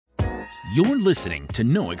You're listening to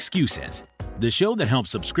No Excuses, the show that helps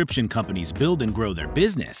subscription companies build and grow their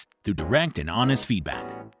business through direct and honest feedback.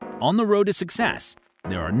 On the road to success,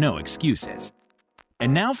 there are no excuses.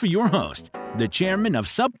 And now for your host, the chairman of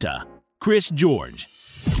SUBTA, Chris George.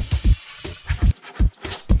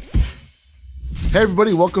 Hey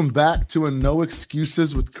everybody, welcome back to a No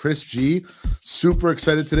Excuses with Chris G. Super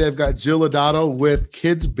excited today. I've got Jill Adato with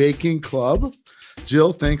Kids Baking Club.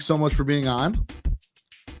 Jill, thanks so much for being on.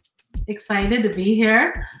 Excited to be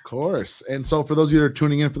here. Of course. And so for those of you that are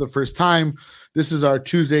tuning in for the first time, this is our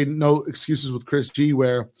Tuesday No Excuses with Chris G,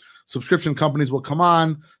 where subscription companies will come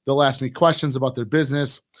on. They'll ask me questions about their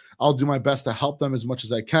business. I'll do my best to help them as much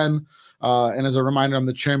as I can. And as a reminder, I'm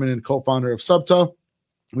the chairman and co-founder of SUBTA.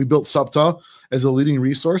 We built SUBTA as a leading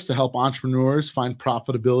resource to help entrepreneurs find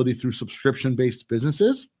profitability through subscription-based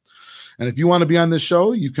businesses. And if you want to be on this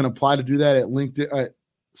show, you can apply to do that at LinkedIn at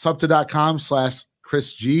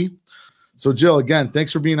subta.com/Chris G. So Jill, again,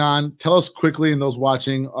 thanks for being on. Tell us quickly and those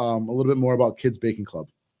watching a little bit more about Kids Baking Club.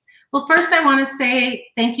 Well, first I want to say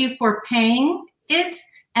thank you for paying it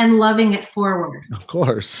and loving it forward. Of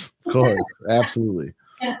course. Absolutely.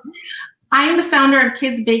 I'm the founder of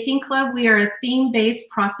Kids Baking Club. We are a theme-based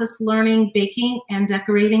process learning, baking, and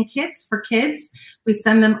decorating kits for kids. We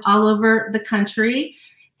send them all over the country.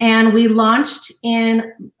 And we launched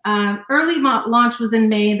in, early launch was in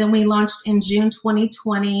May, then we launched in June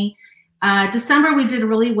 2020. December, we did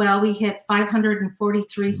really well. We hit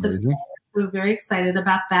 543 subscribers. We're very excited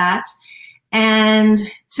about that. And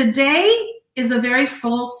today is a very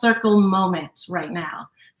full circle moment right now.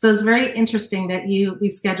 So it's very interesting that we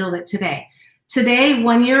scheduled it today. Today,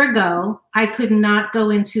 1 year ago, I could not go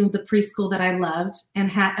into the preschool that I loved and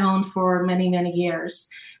had owned for many, many years,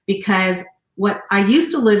 because what I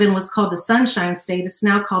used to live in was called the Sunshine State. It's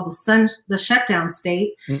now called the Shutdown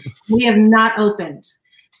State. We have not opened.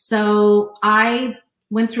 So I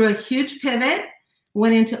went through a huge pivot,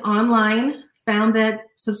 went into online, found that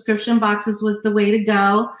subscription boxes was the way to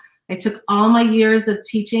go. I took all my years of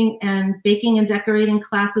teaching and baking and decorating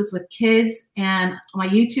classes with kids and my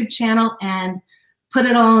YouTube channel and put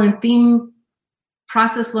it all in theme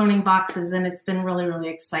process learning boxes. And it's been really, really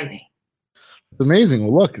exciting. Amazing.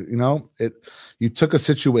 Well, look, you took a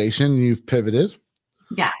situation, you've pivoted.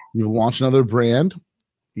 Yeah. You launched another brand.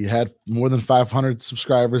 You had more than 500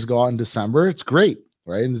 subscribers go out in December. It's great,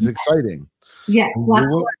 right? And it's exciting. Yes.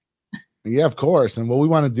 Yeah, of course. And what we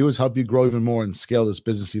want to do is help you grow even more and scale this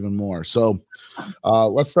business even more. So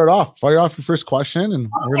let's start off. Fire off your first question, and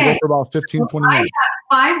we're going to go for about 15, 20 minutes.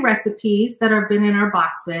 I have 5 recipes that have been in our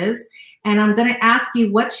boxes, and I'm going to ask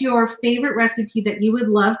you what's your favorite recipe that you would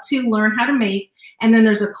love to learn how to make, and then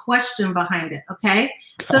there's a question behind it, okay?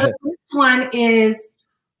 So the first one is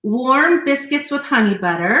warm biscuits with honey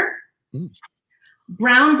butter,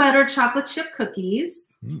 brown butter chocolate chip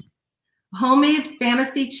cookies, homemade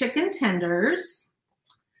fantasy chicken tenders,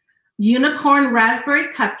 unicorn raspberry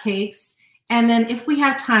cupcakes, and then if we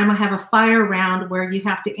have time, I have a fire round where you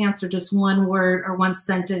have to answer just one word or one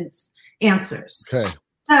sentence answers. Okay.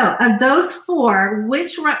 So of those 4,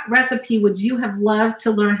 which recipe would you have loved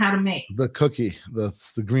to learn how to make? The cookie,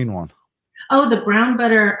 that's the green one. Oh, the brown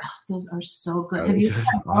butter. Oh, those are so good. Have you had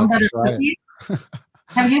brown butter cookies?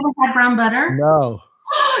 Have you ever had brown butter? No.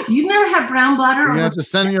 You've never had brown butter? You're going to have to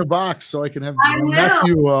send me a box so I can have my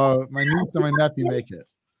niece and my nephew make it.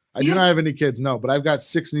 I do not have any kids, no, but I've got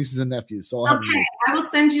 6 nieces and nephews. So I will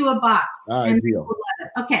send you a box. All right, deal.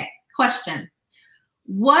 Okay, question.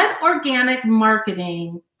 What organic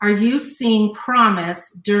marketing are you seeing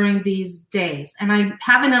promise during these days? And I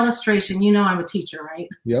have an illustration. You know I'm a teacher, right?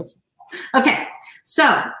 Yep. Okay,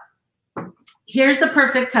 so here's the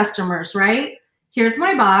perfect customers, right? Here's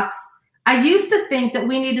my box. I used to think that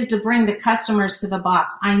we needed to bring the customers to the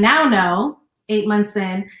box. I now know, 8 months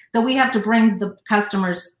in, that we have to bring the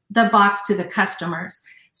box to the customers.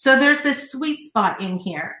 So there's this sweet spot in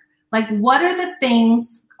here. Like, what are the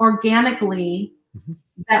things organically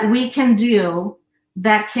that we can do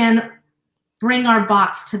that can bring our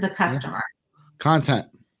box to the customer? Content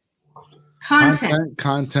on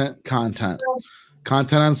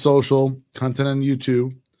social, content on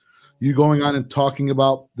YouTube, you going on and talking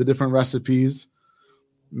about the different recipes,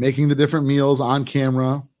 making the different meals on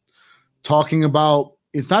camera, talking about,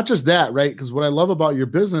 it's not just that, right? Because what I love about your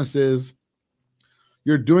business is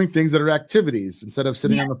you're doing things that are activities instead of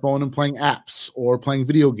sitting on the phone and playing apps or playing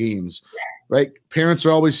video games, right? Parents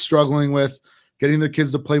are always struggling with getting their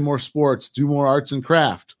kids to play more sports, do more arts and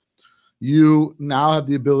craft. You now have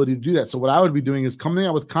the ability to do that. So what I would be doing is coming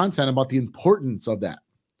out with content about the importance of that.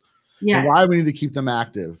 And why we need to keep them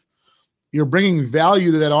active. you're bringing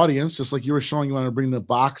value to that audience, just like you were showing you want to bring the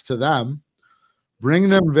box to them, bring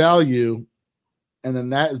them value, and then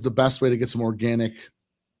that is the best way to get some organic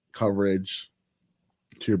coverage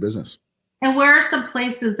to your business. And where are some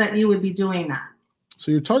places that you would be doing that?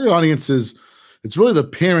 So your target audience is, it's really the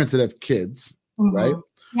parents that have kids, right?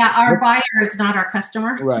 Yeah, our buyer is not our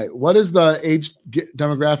customer. Right. What is the age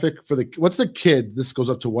demographic for what's the kid? This goes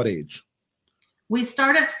up to what age? We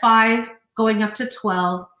start at 5, going up to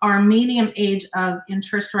 12. Our medium age of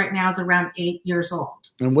interest right now is around 8 years old.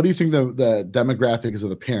 And what do you think the demographic is of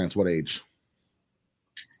the parents? What age?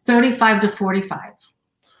 35 to 45.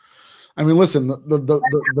 I mean, listen, the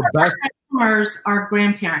best customers are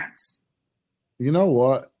grandparents. You know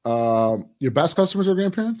what? Your best customers are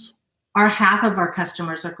grandparents? Half of our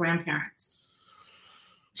customers are grandparents.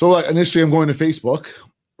 So like initially I'm going to Facebook,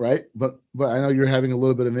 right? But I know you're having a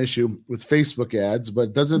little bit of an issue with Facebook ads, but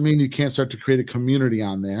it doesn't mean you can't start to create a community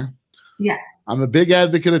on there. Yeah. I'm a big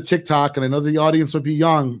advocate of TikTok, and I know the audience would be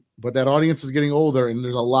young, but that audience is getting older, and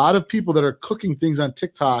there's a lot of people that are cooking things on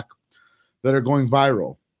TikTok that are going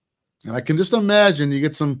viral. And I can just imagine you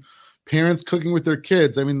get some parents cooking with their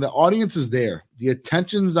kids. I mean, the audience is there. The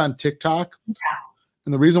attention's on TikTok. Yeah.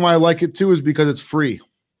 And the reason why I like it too is because it's free.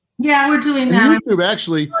 Yeah, we're doing that. YouTube,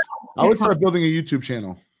 actually, I would start building a YouTube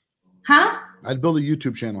channel. Huh? I'd build a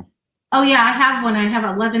YouTube channel. Oh, yeah, I have one. I have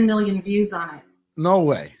 11 million views on it. No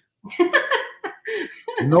way.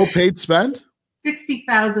 No paid spend?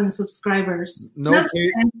 60,000 subscribers. No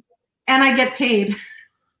paid. And I get paid.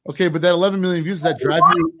 Okay, but that 11 million views, does that drive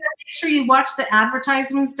you? Make sure you watch the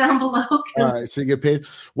advertisements down below. All right, so you get paid.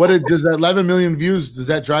 Does that 11 million views, does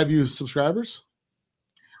that drive you subscribers?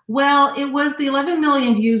 Well, it was the 11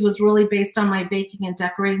 million views was really based on my baking and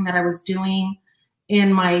decorating that I was doing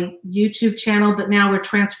in my YouTube channel, but now we're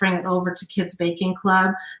transferring it over to Kids Baking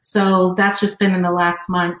Club. So that's just been in the last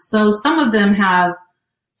month. So some of my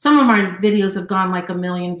videos have gone like 1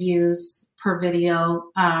 million views per video.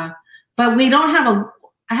 But we don't have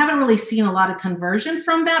I haven't really seen a lot of conversion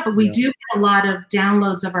from that, but we do get a lot of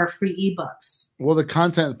downloads of our free ebooks. Well, the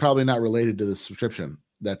content probably not related to the subscription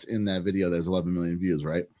that's in that video. There's 11 million views,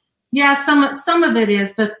 right? Yeah, some of it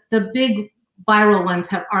is, but the big viral ones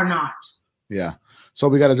are not. Yeah. So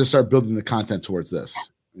we got to just start building the content towards this.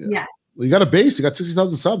 Yeah. Well, you got a base. You got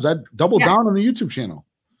 60,000 subs. I'd double down on the YouTube channel.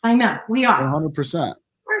 I know. We are. 100%.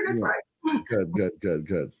 That's right.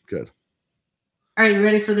 Good. All right, you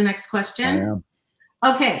ready for the next question? I am.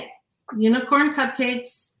 Okay. Unicorn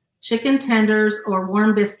cupcakes, chicken tenders, or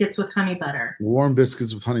warm biscuits with honey butter? Warm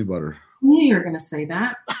biscuits with honey butter. I knew you were going to say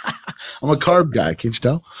that. I'm a carb guy. Can't you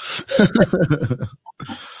tell?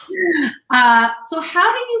 So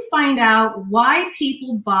how do you find out why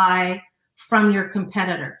people buy from your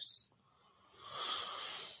competitors?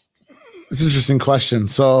 It's an interesting question.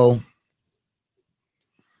 So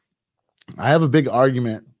I have a big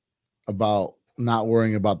argument about not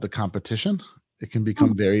worrying about the competition. It can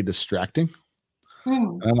become very distracting.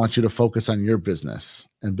 And I want you to focus on your business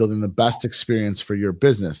and building the best experience for your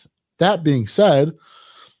business. That being said,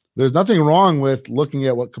 there's nothing wrong with looking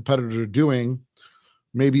at what competitors are doing,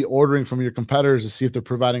 maybe ordering from your competitors to see if they're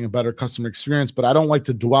providing a better customer experience, but I don't like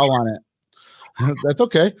to dwell on it. That's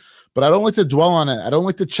okay. But I don't like to dwell on it. I don't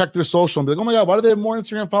like to check their social and be like, oh my God, why do they have more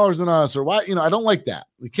Instagram followers than us? Or why, I don't like that.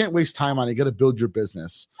 You can't waste time on it. You got to build your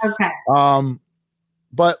business. Okay.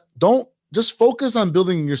 But don't just focus on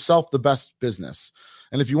building yourself the best business.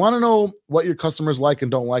 And if you want to know what your customers like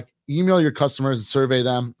and don't like, email your customers and survey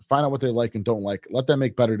them, find out what they like and don't like, let them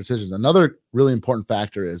make better decisions. Another really important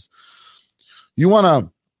factor is you want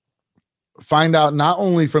to find out not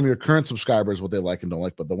only from your current subscribers what they like and don't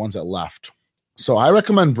like, but the ones that left. So I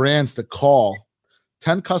recommend brands to call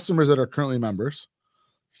 10 customers that are currently members,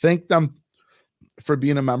 thank them for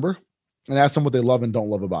being a member, and ask them what they love and don't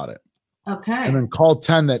love about it. Okay. And then call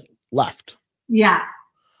 10 that left. Yeah.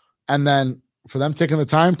 And then for them taking the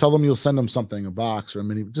time, tell them you'll send them something, a box or a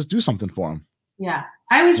mini, just do something for them. Yeah.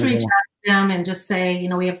 I always reach out to them and just say,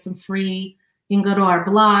 we have some free, you can go to our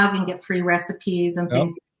blog and get free recipes and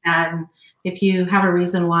things like that. And if you have a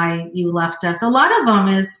reason why you left us, a lot of them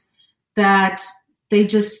is that they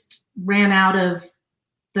just ran out of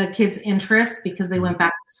the kids' interest because they went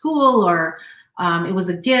back to school, or it was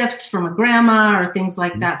a gift from a grandma or things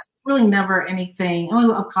like that. So really never anything.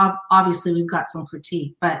 Obviously, we've got some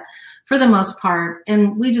critique, but for the most part,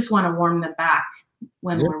 and we just want to warm them back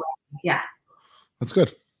when we're ready. Yeah. That's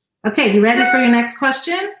good. Okay, you ready for your next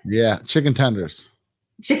question? Yeah, chicken tenders.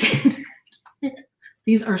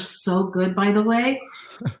 These are so good, by the way.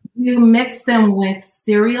 You mix them with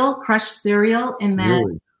cereal, crushed cereal, and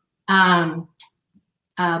then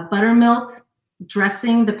buttermilk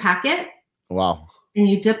dressing the packet. Wow. And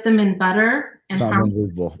you dip them in butter and Sounds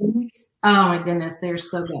unbelievable. Oh my goodness, they're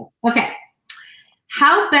so good. Okay.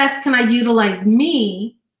 How best can I utilize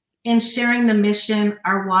me in sharing the mission,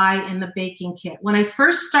 our why in the baking kit? When I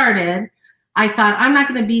first started, I thought I'm not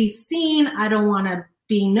going to be seen. I don't want to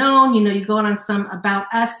be known. You know, you go on some about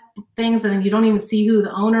us things and then you don't even see who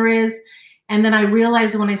the owner is. And then I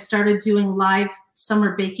realized when I started doing live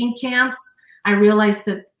summer baking camps, I realized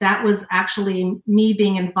that that was actually me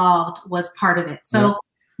being involved was part of it. So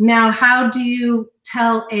now how do you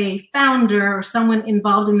tell a founder or someone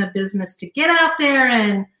involved in the business to get out there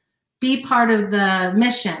and be part of the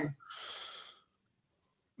mission?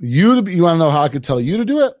 You want to know how I could tell you to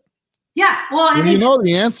do it? Yeah. Well, I mean, you know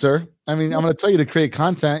the answer. I mean, I'm going to tell you to create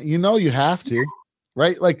content. You know, you have to,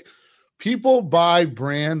 right? Like people buy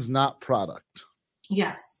brands, not product.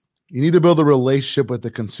 Yes. You need to build a relationship with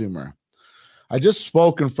the consumer. I just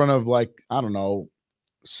spoke in front of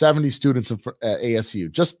 70 students at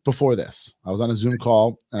ASU just before this. I was on a Zoom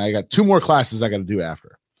call and I got 2 more classes I got to do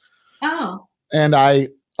after. Oh. And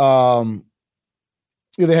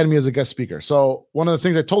they had me as a guest speaker. So one of the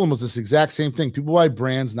things I told them was this exact same thing. People buy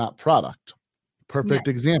brands, not product. Perfect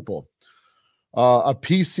example. A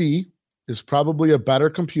PC is probably a better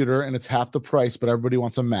computer and it's half the price, but everybody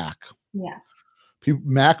wants a Mac. Yeah.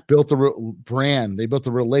 Mac built the brand. They built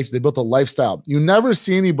the relation. They built the lifestyle. You never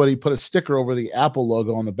see anybody put a sticker over the Apple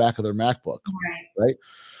logo on the back of their MacBook. Right?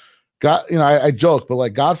 God, I joke, but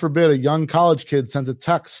like, God forbid a young college kid sends a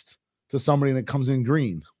text to somebody and it comes in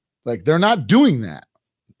green. Like they're not doing that.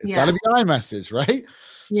 It's got to be iMessage, right?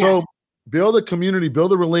 Yeah. So build a community,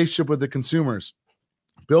 build a relationship with the consumers,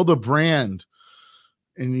 build a brand.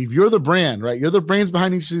 And if you're the brand, right, you're the brains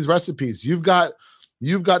behind each of these recipes. You've got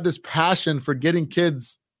this passion for getting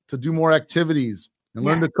kids to do more activities and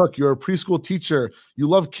learn to cook. You're a preschool teacher. You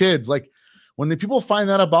love kids. Like when the people find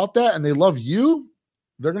out about that and they love you,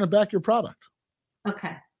 they're going to back your product.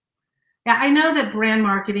 Okay. Yeah, I know that brand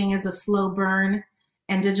marketing is a slow burn.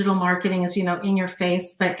 And digital marketing is, in your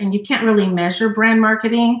face, and you can't really measure brand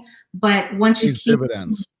marketing. But once you keep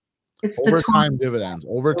dividends, it's overtime dividends,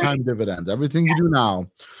 dividends. Everything you do now,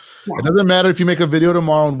 it doesn't matter if you make a video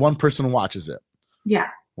tomorrow and one person watches it. Yeah.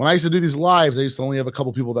 When I used to do these lives, I used to only have a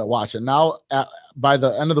couple people that watch it. Now, by the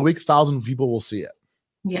end of the week, 1,000 people will see it.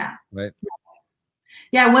 Yeah. Right.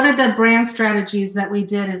 Yeah. One of the brand strategies that we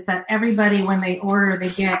did is that everybody, when they order, they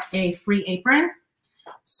get a free apron.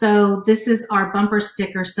 So this is our bumper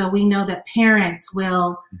sticker. So we know that parents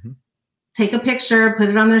will take a picture, put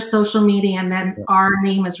it on their social media, and then our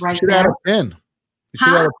name is right there. Add a pin. You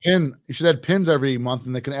should add a pin. You should add pins every month,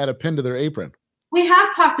 and they can add a pin to their apron. We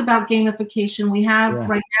have talked about gamification. We have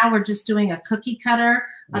right now. We're just doing a cookie cutter,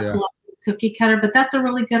 collective cookie cutter, but that's a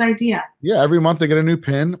really good idea. Yeah, every month they get a new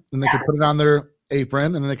pin, and they can put it on their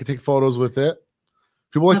apron, and then they can take photos with it.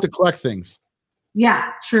 People like to collect things.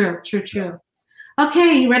 Yeah, true.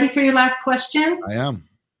 Okay, you ready for your last question? I am.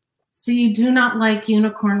 So you do not like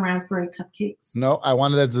unicorn raspberry cupcakes? No, I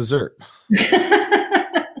wanted that dessert.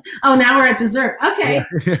 Oh, now we're at dessert. Okay.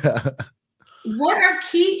 Yeah. What are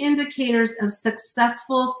key indicators of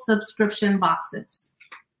successful subscription boxes?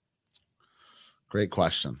 Great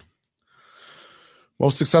question.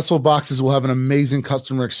 Most successful boxes will have an amazing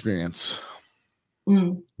customer experience.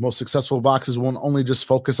 Most successful boxes won't only just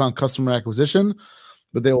focus on customer acquisition,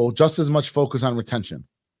 but they will just as much focus on retention.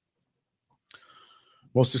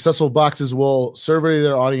 Most successful boxes will survey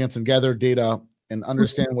their audience and gather data and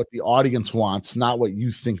understand what the audience wants, not what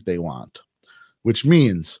you think they want, which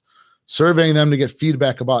means surveying them to get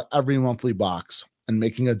feedback about every monthly box and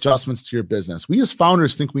making adjustments to your business. We as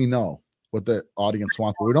founders think we know what the audience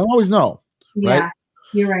wants, but we don't always know. Yeah, right?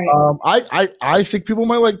 You're right. I think people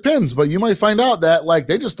might like pins, but you might find out that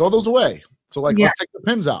they just throw those away. So let's take the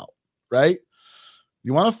pins out, right?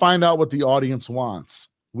 You want to find out what the audience wants.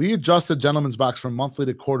 We adjusted Gentleman's Box from monthly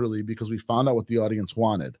to quarterly because we found out what the audience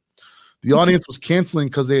wanted. The audience was canceling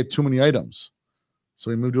because they had too many items.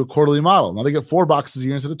 So we moved to a quarterly model. Now they get 4 boxes a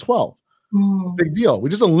year instead of 12. Big deal. We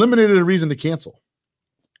just eliminated a reason to cancel.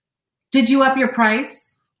 Did you up your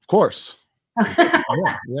price? Of course.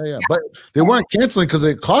 Yeah. But they weren't canceling because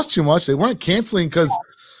it cost too much. They weren't canceling because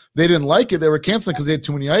they didn't like it. They were canceling because they had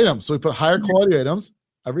too many items. So we put higher quality items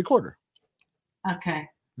every quarter. Okay.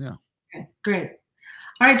 Yeah. Okay. Great.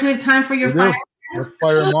 All right. Do we have time for your fire? Let's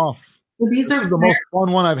fire them off. So this is the most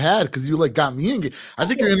fun one I've had because you got me engaged. I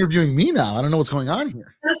think you're interviewing me now. I don't know what's going on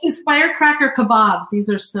here. This is firecracker kebabs. These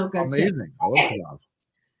are so good. Amazing. I love kebab.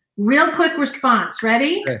 Real quick response.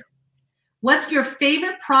 Ready? Okay. What's your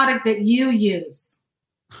favorite product that you use?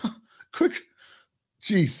 Quick.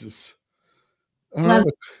 Jesus. I don't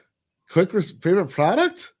know. Favorite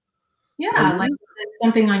product? Yeah, like is it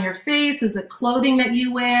something on your face? Is it clothing that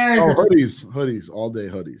you wear? Is it hoodies, all day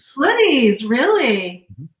hoodies. hoodies? Really?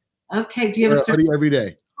 Mm-hmm. Okay. Do you have a certain hoodie every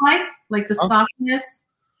day? Like the softness?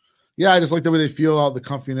 Yeah, I just like the way they feel, all the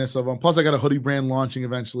comfiness of them. Plus, I got a hoodie brand launching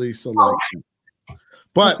eventually, so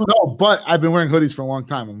but I've been wearing hoodies for a long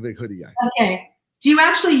time. I'm a big hoodie guy. Okay. Do you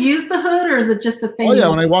actually use the hood, or is it just a thing? Oh yeah,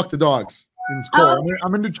 when I walk the dogs. It's cold. Oh.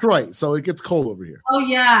 I'm in Detroit, so it gets cold over here. Oh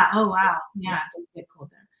yeah. Oh wow. Yeah, it does get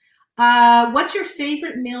cold there. What's your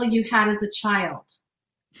favorite meal you had as a child?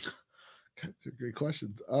 That's a great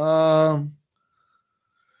question. It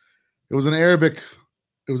was an Arabic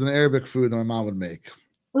food that my mom would make.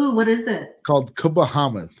 Ooh, what is it? It's called kubba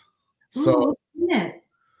hamid. So what's in it?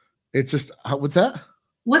 It's just what's that?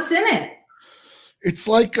 What's in it? It's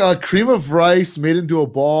like a cream of rice made into a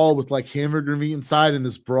ball with like hamburger meat inside and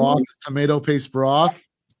this broth, tomato paste broth.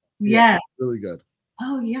 Yes. Yeah, really good.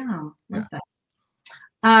 Oh, yeah. Love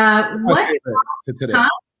that. What? To today. Huh?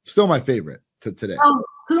 Still my favorite to today. Oh,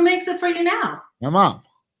 who makes it for you now? My mom.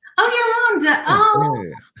 Oh, your mom.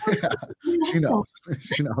 Yeah. She knows.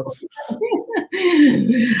 She knows.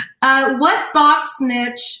 What box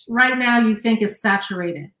niche right now you think is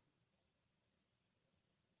saturated?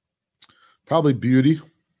 Probably beauty.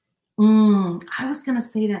 I was going to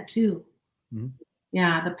say that too. Mm-hmm.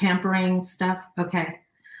 Yeah, the pampering stuff. Okay.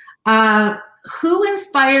 Who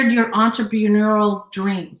inspired your entrepreneurial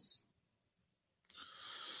dreams?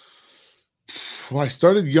 Well, I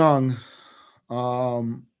started young. I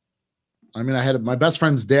had my best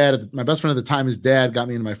friend's dad. My best friend at the time, his dad got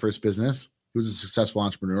me into my first business. He was a successful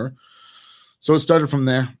entrepreneur. So it started from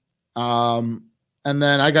there. And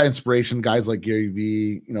then I got inspiration, guys like Gary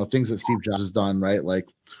Vee, things that Steve Jobs has done, right? Like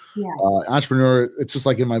entrepreneur, it's just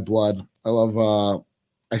like in my blood.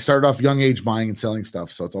 I started off young age buying and selling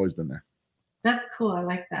stuff. So it's always been there. That's cool. I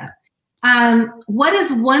like that. What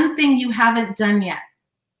is one thing you haven't done yet?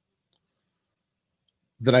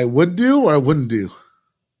 That I would do or I wouldn't do?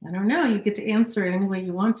 I don't know. You get to answer it any way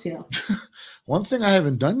you want to. One thing I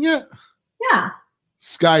haven't done yet? Yeah.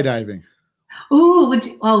 Skydiving. Ooh,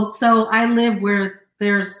 so I live where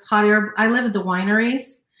there's hot air. I live at the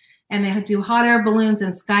wineries, and they do hot air balloons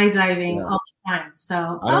and skydiving all the time.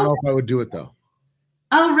 So I don't know if I would do it though.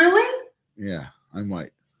 Oh, really? Yeah, I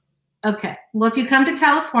might. Okay. Well, if you come to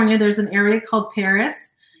California, there's an area called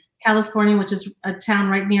Paris, California, which is a town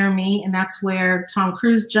right near me, and that's where Tom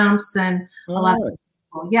Cruise jumps and a lot of people.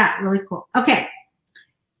 Yeah, really cool. Okay.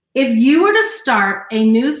 If you were to start a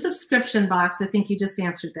new subscription box, I think you just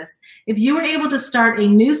answered this. If you were able to start a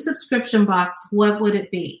new subscription box, what would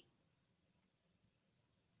it be?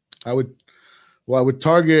 My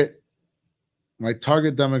target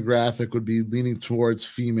demographic would be leaning towards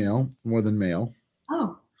female more than male.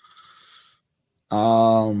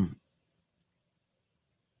 Oh.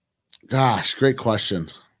 Gosh, great question.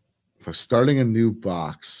 For starting a new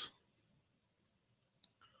box.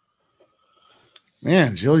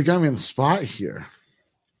 Man, Jill, you got me on the spot here.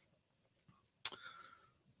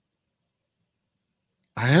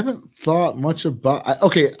 I haven't thought much about.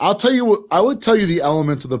 I'll tell you what. I would tell you the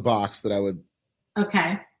elements of the box that I would.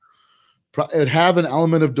 Okay. It would have an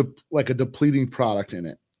element of a depleting product in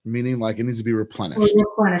it, meaning like it needs to be replenished.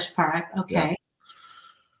 Replenished product. Okay. Yeah.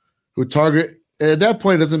 Would target at that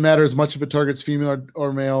point. It doesn't matter as much if it targets female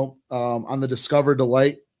or male. On the Discover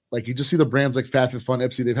Delight. Like you just see the brands like FabFitFun,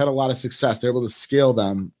 Ipsy, they've had a lot of success. They're able to scale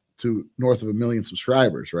them to north of 1 million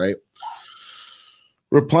subscribers, right?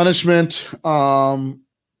 Replenishment. And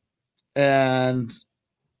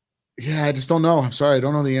yeah, I just don't know. I'm sorry. I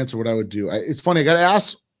don't know the answer what I would do. It's funny. I got to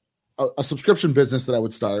ask a subscription business that I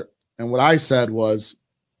would start. And what I said was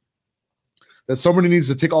that somebody needs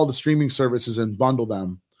to take all the streaming services and bundle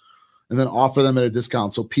them and then offer them at a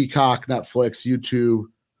discount. So Peacock, Netflix, YouTube,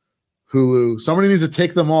 Hulu. Somebody needs to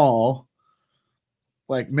take them all,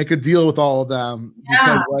 like make a deal with all of them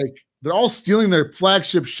because like they're all stealing their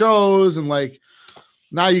flagship shows and like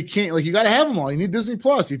now you can't you got to have them all. You need Disney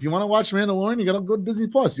Plus. If you want to watch Mandalorian, you got to go to Disney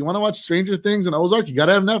Plus. You want to watch Stranger Things and Ozark, you got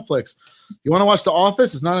to have Netflix. You want to watch The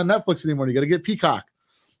Office, it's not on Netflix anymore. You got to get Peacock.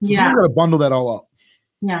 So you got to bundle that all up.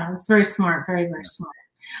 Yeah, it's very smart. Very, very smart.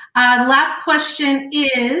 The last question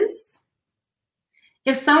is,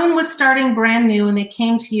 if someone was starting brand new and they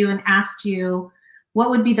came to you and asked you, what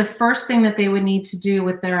would be the first thing that they would need to do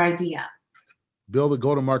with their idea? Build a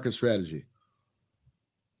go-to-market strategy.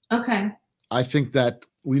 Okay. I think that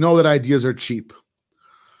we know that ideas are cheap.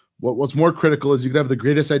 What's more critical is you could have the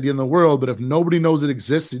greatest idea in the world, but if nobody knows it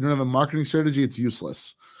exists, you don't have a marketing strategy, it's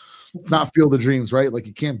useless. It's not Field of Dreams, right? Like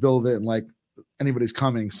you can't build it and like anybody's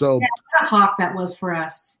coming. So what a hawk that was for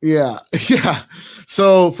us. Yeah. Yeah.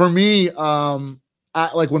 So for me,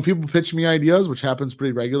 like when people pitch me ideas, which happens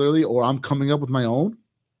pretty regularly, or I'm coming up with my own,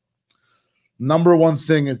 number one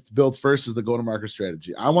thing it's built first is the go-to-market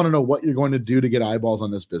strategy. I want to know what you're going to do to get eyeballs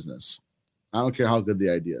on this business. I don't care how good the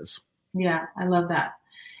idea is. Yeah, I love that.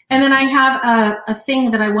 And then I have a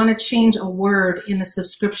thing that I want to change a word in the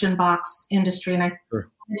subscription box industry. And I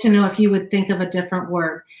want to know if you would think of a different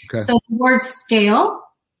word. Okay. So the word scale.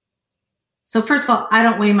 So first of all, I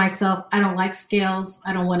don't weigh myself. I don't like scales.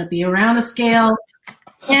 I don't want to be around a scale.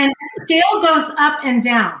 And scale goes up and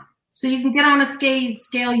down. So you can get on a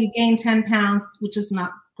scale, you gain 10 pounds, which is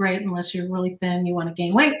not great unless you're really thin, you want to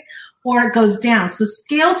gain weight, or it goes down. So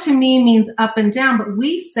scale to me means up and down, but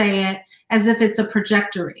we say it as if it's a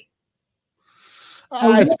trajectory.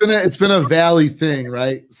 It's been a valley thing,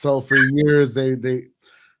 right? So for years, they in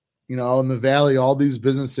the valley, all these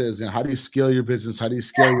businesses, how do you scale your business? How do you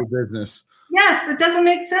scale your business? Yes, it doesn't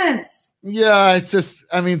make sense. Yeah, it's just,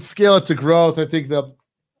 scale it to growth. I think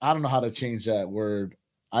I don't know how to change that word.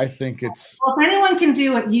 I think it's. Well, if anyone can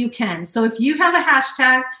do it, you can. So if you have a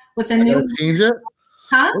hashtag with a new. Change it?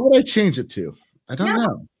 Huh? What would I change it to? I don't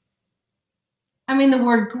know. The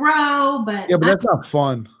word grow, but. Yeah, but that's not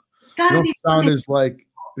fun. It's got to be sound as like,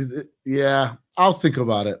 yeah, I'll think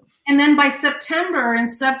about it. And then by September in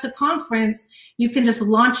Sub to Conference, you can just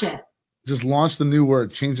launch it. Just launch the new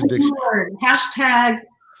word, change the dictionary. Word, hashtag,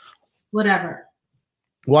 whatever.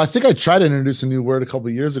 Well, I think I tried to introduce a new word a couple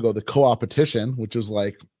of years ago, the co-opetition, which is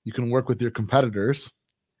like you can work with your competitors.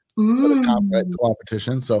 So the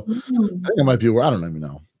co-opetition. So I think it might be a word. I don't even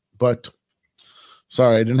know. But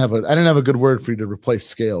sorry, I didn't have a good word for you to replace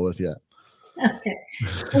scale with yet. Okay.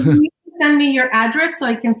 Well, you can send me your address so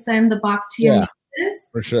I can send the box to your nieces.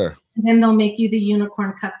 For sure. And then they'll make you the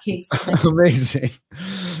unicorn cupcakes. Amazing.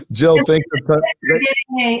 Jill, thank you. They're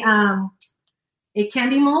getting a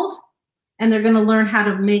candy mold, and they're going to learn how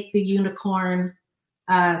to make the unicorn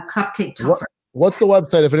cupcake topper. What's the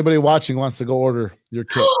website if anybody watching wants to go order your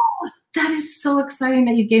kit? That is so exciting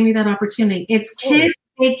that you gave me that opportunity. It's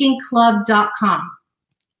kidsbakingclub.com.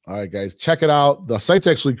 All right, guys, check it out. The site's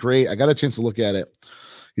actually great. I got a chance to look at it.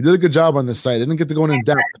 You did a good job on this site. I didn't get to go in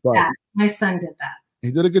depth, but my son did that.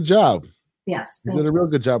 He did a good job. Yes. He did a real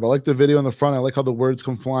good job. I like the video in the front. I like how the words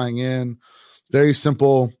come flying in. Very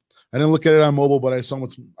simple. I didn't look at it on mobile, but I assume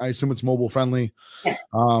it's mobile friendly. Yes.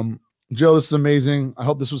 Jill, this is amazing. I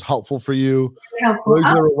hope this was helpful for you. Helpful. Those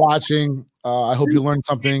that are watching, I hope you learned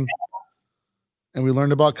something. And we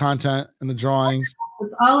learned about content and the drawings.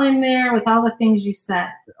 It's all in there with all the things you said.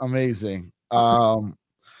 Amazing.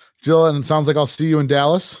 Jill, and it sounds like I'll see you in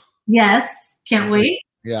Dallas. Yes. Can't wait.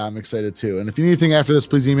 Yeah, I'm excited too. And if you need anything after this,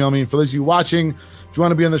 please email me. And for those of you watching, if you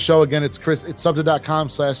want to be on the show again, it's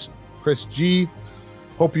subto.com/Chris G.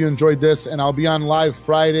 Hope you enjoyed this, and I'll be on live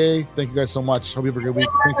Friday. Thank you guys so much. Hope you have a good week.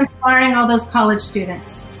 Inspiring all those college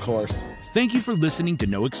students. Of course. Thank you for listening to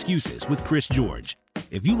No Excuses with Chris George.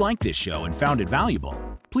 If you like this show and found it valuable,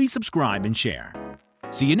 please subscribe and share.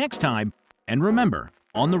 See you next time. And remember,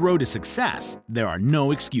 on the road to success, there are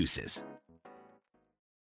no excuses.